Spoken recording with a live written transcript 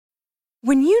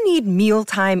When you need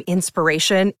mealtime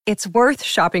inspiration, it's worth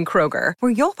shopping Kroger,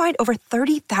 where you'll find over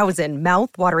 30,000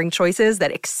 mouth-watering choices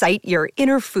that excite your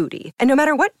inner foodie. And no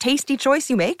matter what tasty choice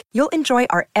you make, you'll enjoy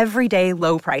our everyday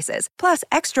low prices, plus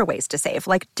extra ways to save,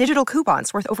 like digital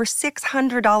coupons worth over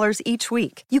 $600 each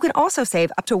week. You can also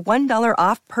save up to $1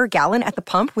 off per gallon at the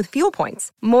pump with fuel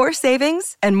points. More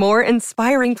savings and more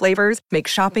inspiring flavors make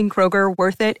shopping Kroger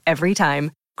worth it every time.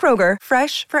 Kroger,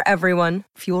 fresh for everyone.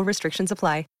 Fuel restrictions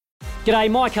apply. G'day,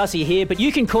 Mike Hussey here, but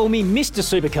you can call me Mr.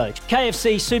 Supercoach.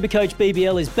 KFC Supercoach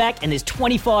BBL is back and there's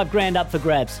 25 grand up for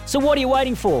grabs. So what are you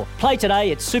waiting for? Play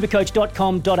today at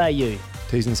supercoach.com.au.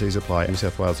 T's and C's apply. New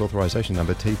South Wales authorisation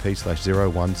number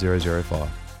TP/01005.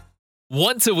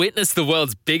 Want to witness the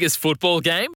world's biggest football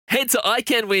game? Head to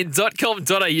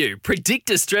iCanWin.com.au,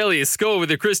 predict Australia's score with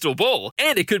a crystal ball,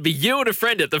 and it could be you and a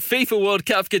friend at the FIFA World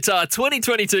Cup Qatar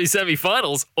 2022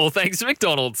 semi-finals, all thanks to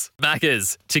McDonald's.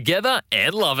 Maccas, together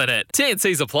and loving it.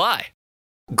 T&Cs apply.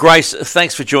 Grace,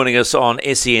 thanks for joining us on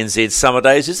SENZ Summer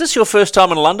Days. Is this your first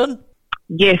time in London?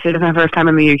 Yes, it is my first time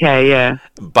in the UK, yeah.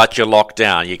 But you're locked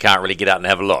down. You can't really get out and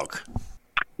have a look.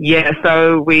 Yeah,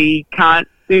 so we can't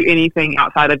do anything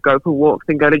outside of go for walks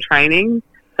and go to training.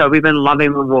 So we've been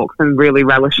loving the walks and really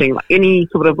relishing any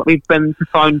sort of, we've been to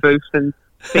phone booths and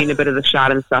seen a bit of the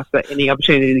Shard and stuff, but any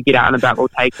opportunity to get out and about, we'll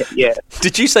take it, yeah.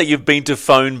 Did you say you've been to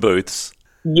phone booths?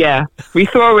 Yeah. We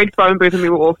saw a red phone booth and we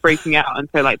were all freaking out, and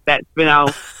so that's been our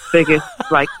biggest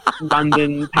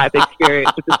London type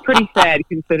experience, which is pretty sad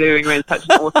considering we're in such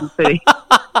an awesome city.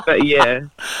 But yeah.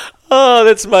 Oh,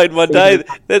 that's made my day.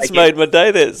 That's made my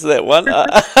day. That's that one.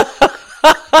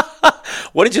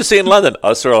 What did you see in London?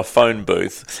 I saw a phone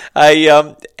booth.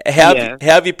 How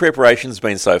have your preparations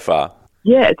been so far?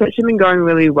 Yeah, it's actually been going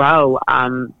really well.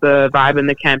 The vibe in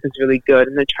the camp is really good,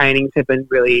 and the trainings have been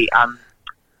really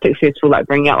successful,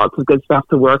 bringing out lots of good stuff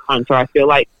to work on. So I feel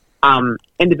like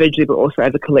individually, but also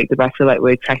as a collective, I feel like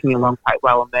we're tracking along quite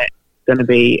well, and that's going to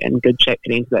be in good shape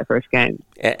getting into that first game.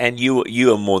 And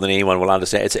you are more than anyone will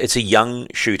understand. It's a young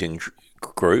shooting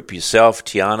group. Yourself,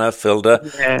 Tiana,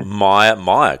 Filda,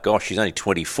 Maya. Gosh, she's only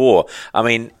 24. I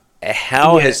mean,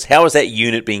 how has that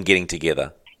unit been getting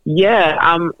together? Yeah,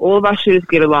 all of our shooters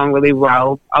get along really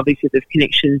well. Obviously, there's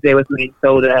connections there with me and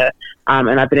Filda,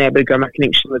 and I've been able to grow my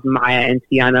connection with Maya and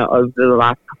Tiana over the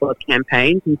last couple of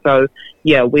campaigns. And so,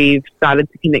 yeah, we've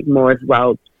started to connect more as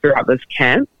well throughout this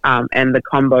camp, and the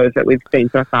combos that we've seen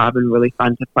so far have been really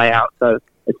fun to play out. So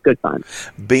it's good fun.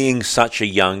 Being such a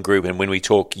young group, and when we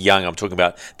talk young, I'm talking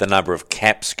about the number of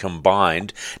caps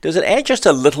combined, does it add just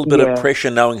a little bit of pressure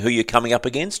knowing who you're coming up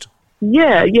against?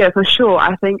 Yeah, for sure.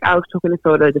 I think I was talking to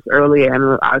Filda just earlier,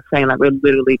 and I was saying we're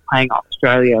literally playing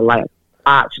Australia,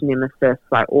 arch nemesis,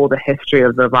 all the history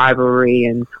of the rivalry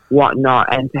and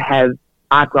whatnot, and to have,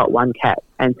 I've got one cap,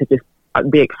 and to just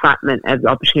the excitement as the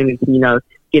opportunity to,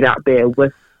 get out there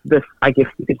with this, I guess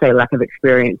you could say, lack of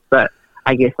experience, but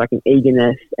I guess an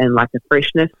eagerness and a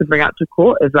freshness to bring out to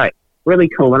court is really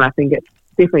cool, and I think it's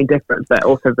definitely different, but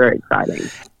also very exciting.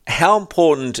 How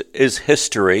important is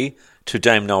history to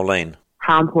Dame Noeline?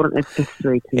 How important is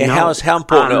history to Noel? How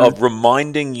important of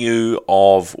reminding you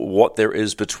of what there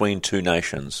is between two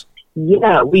nations?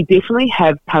 Yeah, we definitely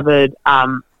have covered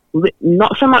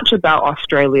not so much about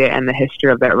Australia and the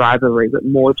history of that rivalry, but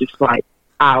more just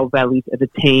our values as a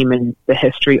team and the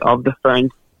history of the Ferns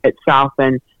itself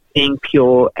and being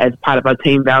pure as part of our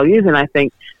team values. And I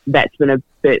think that's been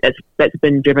that's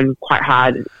been driven quite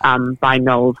hard by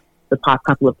Noel the past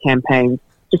couple of campaigns,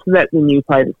 just so that the new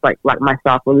players like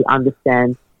myself really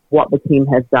understand what the team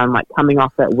has done, coming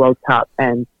off that World Cup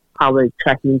and how we're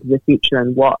tracking into the future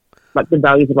and what the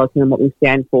values of our team and what we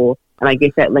stand for. And I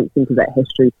guess that links into that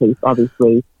history piece,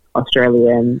 obviously, Australia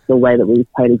and the way that we've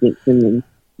played against them and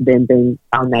them being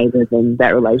our neighbours and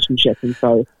that relationship. And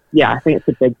so, yeah, I think it's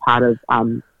a big part of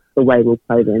the way we've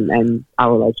played and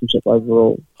our relationship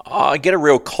overall. I get a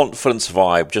real confidence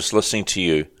vibe just listening to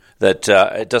you, that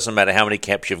it doesn't matter how many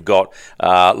caps you've got,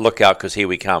 look out because here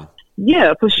we come.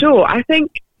 Yeah, for sure. I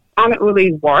think I don't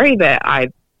really worry that I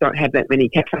don't have that many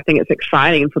caps. I think it's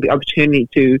exciting for the opportunity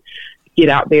to get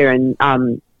out there and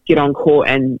get on court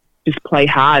and just play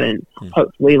hard. And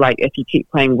hopefully, if you keep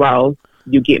playing well,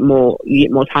 you get more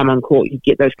time on court, you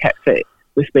get those caps that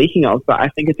we're speaking of. But I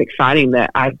think it's exciting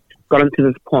that I've gotten to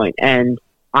this point and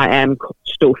I am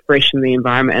still fresh in the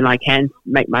environment and I can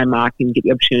make my mark and get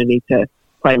the opportunity to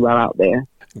play well out there.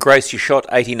 Grace, you shot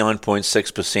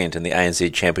 89.6% in the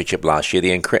ANZ Championship last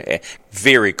year,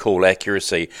 very cool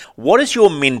accuracy. What is your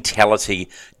mentality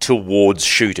towards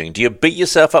shooting? Do you beat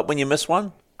yourself up when you miss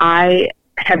one? I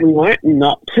have learnt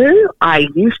not to. I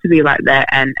used to be like that,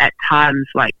 and at times,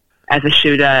 as a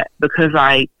shooter, because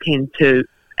I tend to,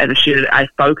 as a shooter, I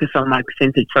focus on my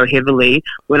percentage so heavily.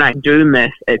 When I do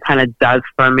miss, it kind of does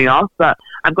throw me off. But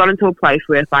I've gotten to a place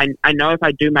where if I know if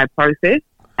I do my process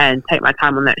and take my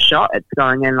time on that shot, it's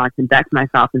going in and I can back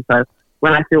myself. And so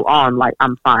when I feel on, like,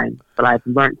 I'm fine. But I've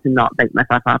learned to not beat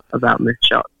myself up about missed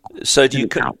shots. So do you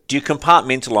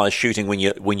compartmentalize shooting when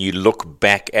you look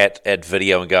back at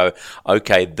video and go,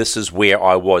 okay, this is where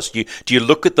I was? Do you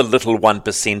look at the little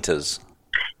 1%ers?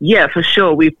 Yeah, for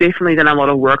sure. We've definitely done a lot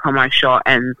of work on my shot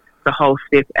and the whole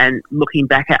step, and looking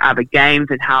back at other games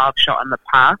and how I've shot in the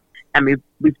past. And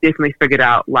we've definitely figured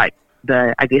out, like,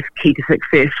 the, I guess, key to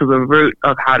success, or the route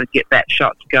of how to get that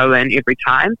shot to go in every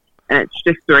time. And it's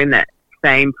just doing that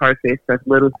same process, those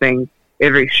little things,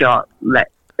 every shot that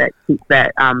keeps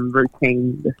that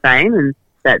routine the same, and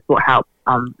that's what helps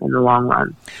in the long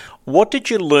run. What did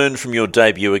you learn from your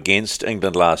debut against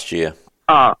England last year?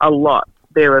 Oh, a lot.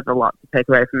 There was a lot to take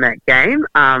away from that game.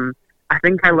 I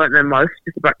think I learned the most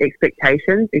just about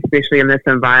expectations, especially in this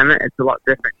environment. It's a lot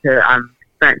different to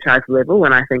franchise level,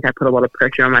 and I think I put a lot of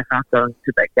pressure on myself going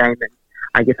into that game, and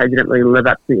I guess I didn't really live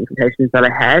up to the expectations that I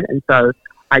had. And so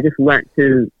I just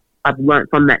I've learned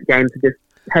from that game to just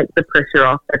take the pressure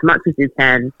off as much as you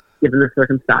can, given the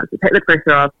circumstances. Take the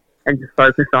pressure off and just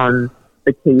focus on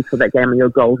the keys for that game and your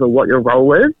goals, or what your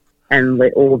role is, and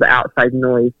let all the outside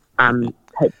noise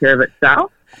take care of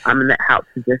itself. And that helps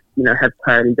to just, have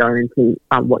clarity going into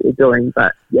what you're doing.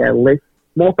 But yeah,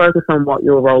 more focus on what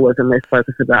your role is and less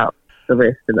focus about the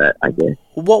rest of it, I guess.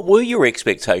 What were your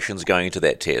expectations going into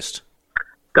that test?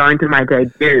 Going to my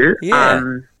debut, yeah.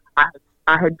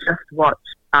 I had just watched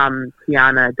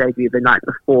Tiana debut the night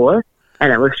before,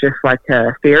 and it was just like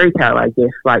a fairy tale, I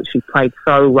guess. Like, she played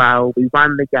so well. We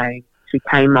won the game. She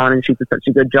came on and she did such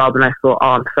a good job, and I thought,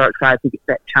 I'm so excited to get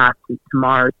that chance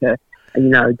tomorrow to,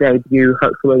 debut,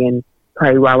 hopefully, and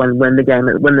play well and win the game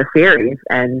and win the series.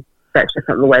 And that's just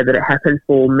not the way that it happened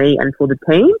for me and for the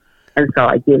team. And so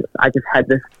I guess I just had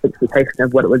this expectation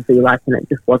of what it would be like, and it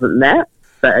just wasn't that.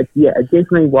 But it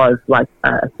definitely was like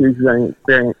a huge learning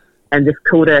experience. And just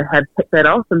cool to have picked that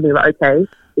off and be like, okay,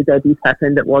 the debut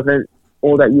happened. It wasn't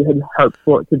all that you had hoped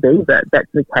for it to be, but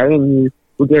that's okay, and you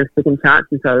will get a second chance.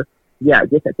 And so, I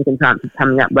guess that second chance is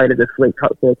coming up later this week.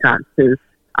 Hopefully a chance to,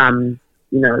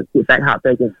 get back out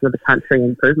there against the country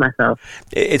and prove myself.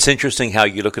 It's interesting how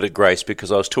you look at it, Grace,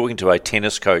 because I was talking to a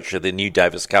tennis coach, the new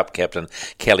Davis Cup captain,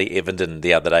 Kelly Evenden,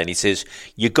 the other day, and he says,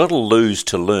 you've got to lose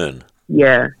to learn.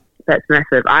 Yeah, that's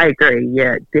massive. I agree.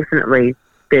 Yeah, definitely.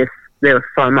 There was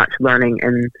so much learning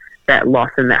in that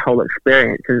loss and that whole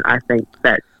experience, and I think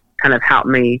that kind of helped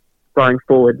me going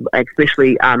forward,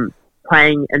 especially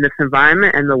playing in this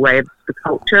environment and the way of the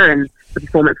culture and the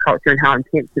performance culture and how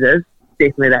intense it is.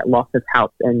 Definitely that loss has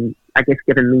helped, and I guess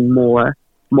given me more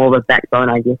of a backbone,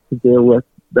 I guess, to deal with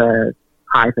the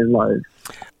highs and lows.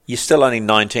 You're still only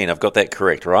 19, I've got that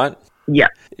correct, right? Yeah.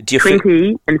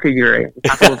 20 in February, a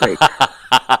couple of weeks.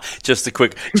 Just a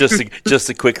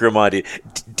quick reminder.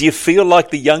 Do you feel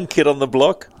like the young kid on the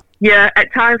block? Yeah,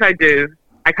 at times I do.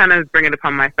 I kind of bring it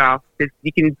upon myself.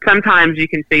 Sometimes you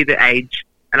can see the age,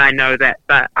 and I know that,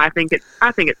 but I think it's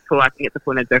cool. I think it's a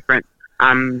point of difference.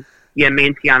 Me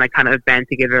and Tiana kind of band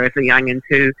together as a youngin'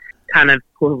 to kind of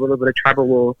cause a little bit of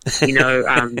trouble, or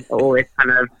always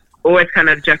kind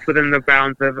of just within the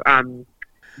bounds of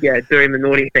doing the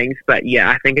naughty things. But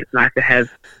I think it's nice to have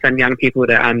some young people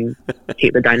to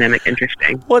keep the dynamic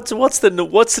interesting. What's the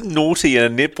naughty in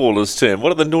a netballer's term?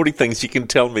 What are the naughty things you can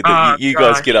tell me that you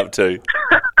guys get up to?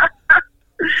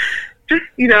 Just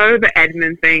the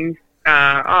admin things.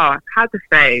 Hard to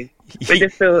say. But you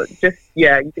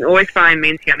can always find me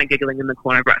and Tiana giggling in the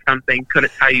corner about something.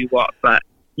 Couldn't tell you what, but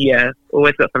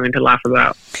always got something to laugh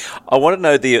about. I want to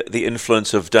know the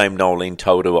influence of Dame Noeline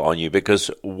Taurua on you, because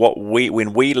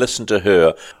when we listen to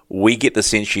her, we get the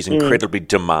sense she's incredibly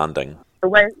demanding. The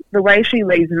way she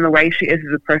leads and the way she is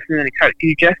as a person and a coach,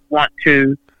 you just want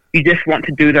to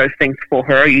do those things for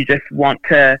her. You just want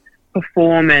to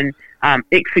perform and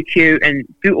execute and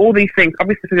do all these things,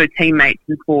 obviously for your teammates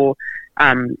and for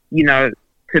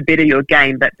to better your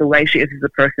game. But the way she is as a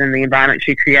person and the environment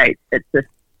she creates, it's this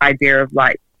idea of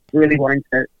like really wanting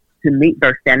to meet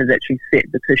those standards that she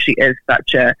set, because she is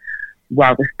such a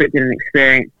well-respected and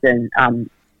experienced and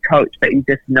coach that you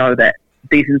just know that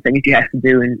these are the things you have to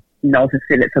do, and know to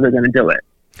set it, so they're going to do it.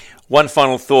 One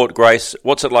final thought, Grace.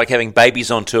 What's it like having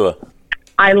babies on tour?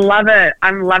 I love it.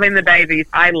 I'm loving the babies.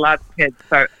 I love kids.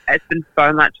 So it's been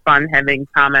so much fun having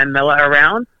Tama and Miller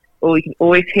around. Or you can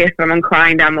always hear someone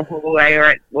crying down the hallway or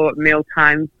at meal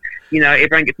times.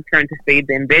 Everyone gets a turn to feed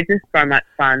them. They're just so much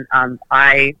fun.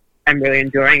 I I'm really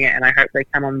enjoying it, and I hope they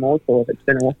come on more tours. It's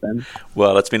been awesome.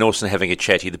 Well, it's been awesome having a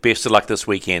chat to you. The best of luck this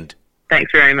weekend.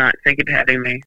 Thanks very much. Thank you for having me.